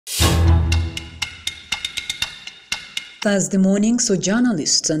Thursday morning saw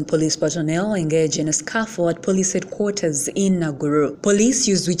journalists and police personnel engage in a scuffle at police headquarters in Nakuru. Police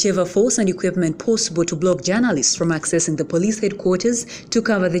used whichever force and equipment possible to block journalists from accessing the police headquarters to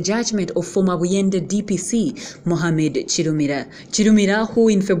cover the judgment of former Buyende DPC Mohamed Kirumira. Kirumira, who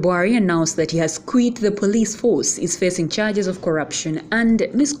in February announced that he has quit the police force, is facing charges of corruption and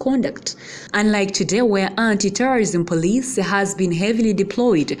misconduct. Unlike today, where anti-terrorism police has been heavily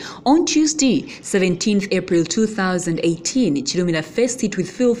deployed, on Tuesday, 17th April 2018, Kirumira faced it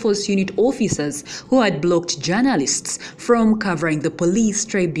with field force unit officers who had blocked journalists from covering the police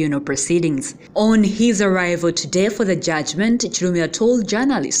tribunal proceedings. On his arrival today for the judgment, Kirumira told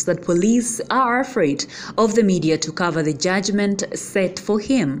journalists that police are afraid of the media to cover the judgment set for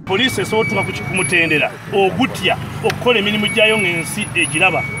him. Police esotuka kumutendera ogutya okukola emirimu gyayo ng'ensi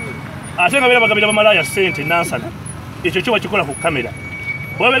egiraba ate nga beera bagabira bamalaya ssente nansana ekyo kyo bakikola ku kamera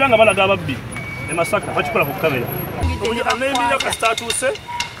bwebabeera nga balaga ababbi e Masaka bakikola ku kamera anembiira kasita atuuse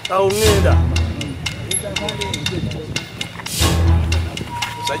awo ŋŋenda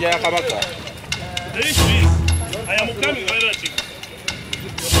musajja ya Kabaka. I am coming, my relative.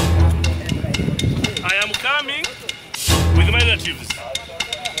 I am coming with my relatives.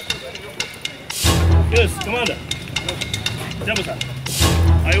 Yes, Commander. Jabusa.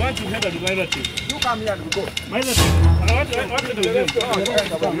 I want to head with my relative. You come here and go. My relative. I want to do this.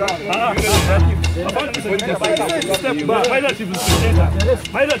 Step back. My relative is to enter.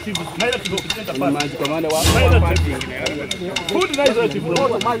 My relative is to enter first. My relative. Who did I relative?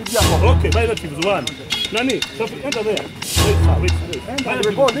 Okay, my relative is one. Nani, so enter there. Wait. My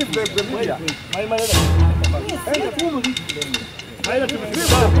relative. My relative. My relative is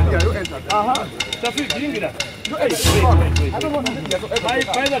Tafi, bring it up. Wait. I don't want to my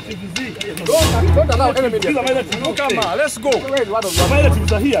relative is here. Don't allow enemy there. Come on, let's go. My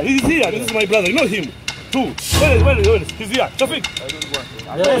relatives are here. He's here. This is my brother. You know him. Two. Where is he's here. Tafi.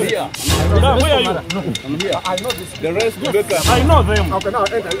 I'm here. Where are you? I'm here. I know this. The rest will better. I know them. Okay, now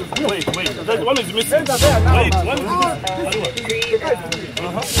enter. Wait. That one is missing. Enter there now. Wait, one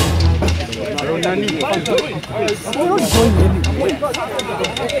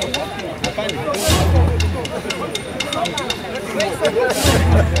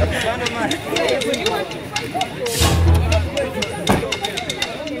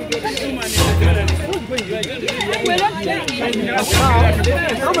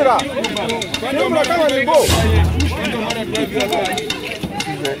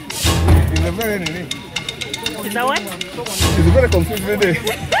Is that what? It's a very confusing day.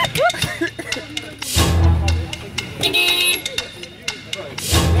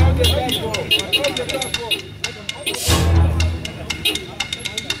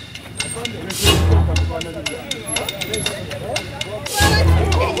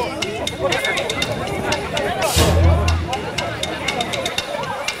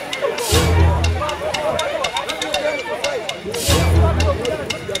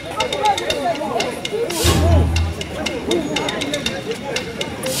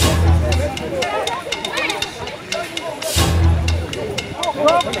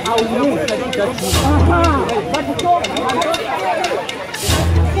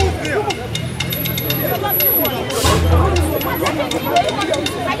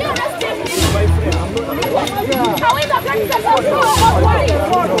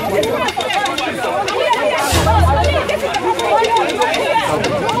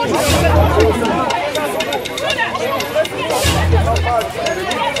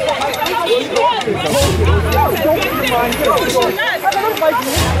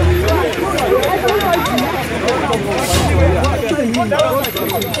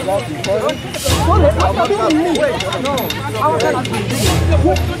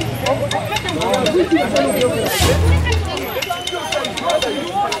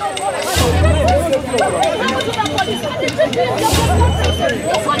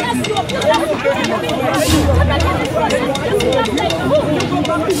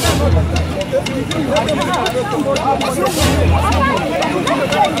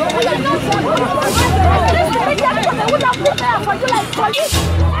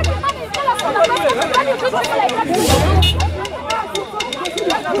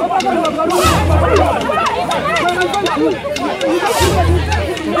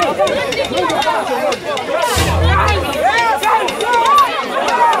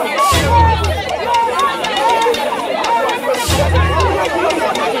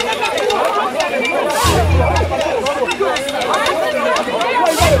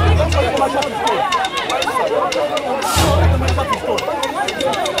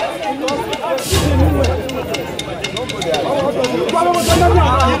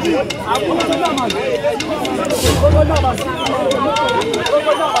 Okay.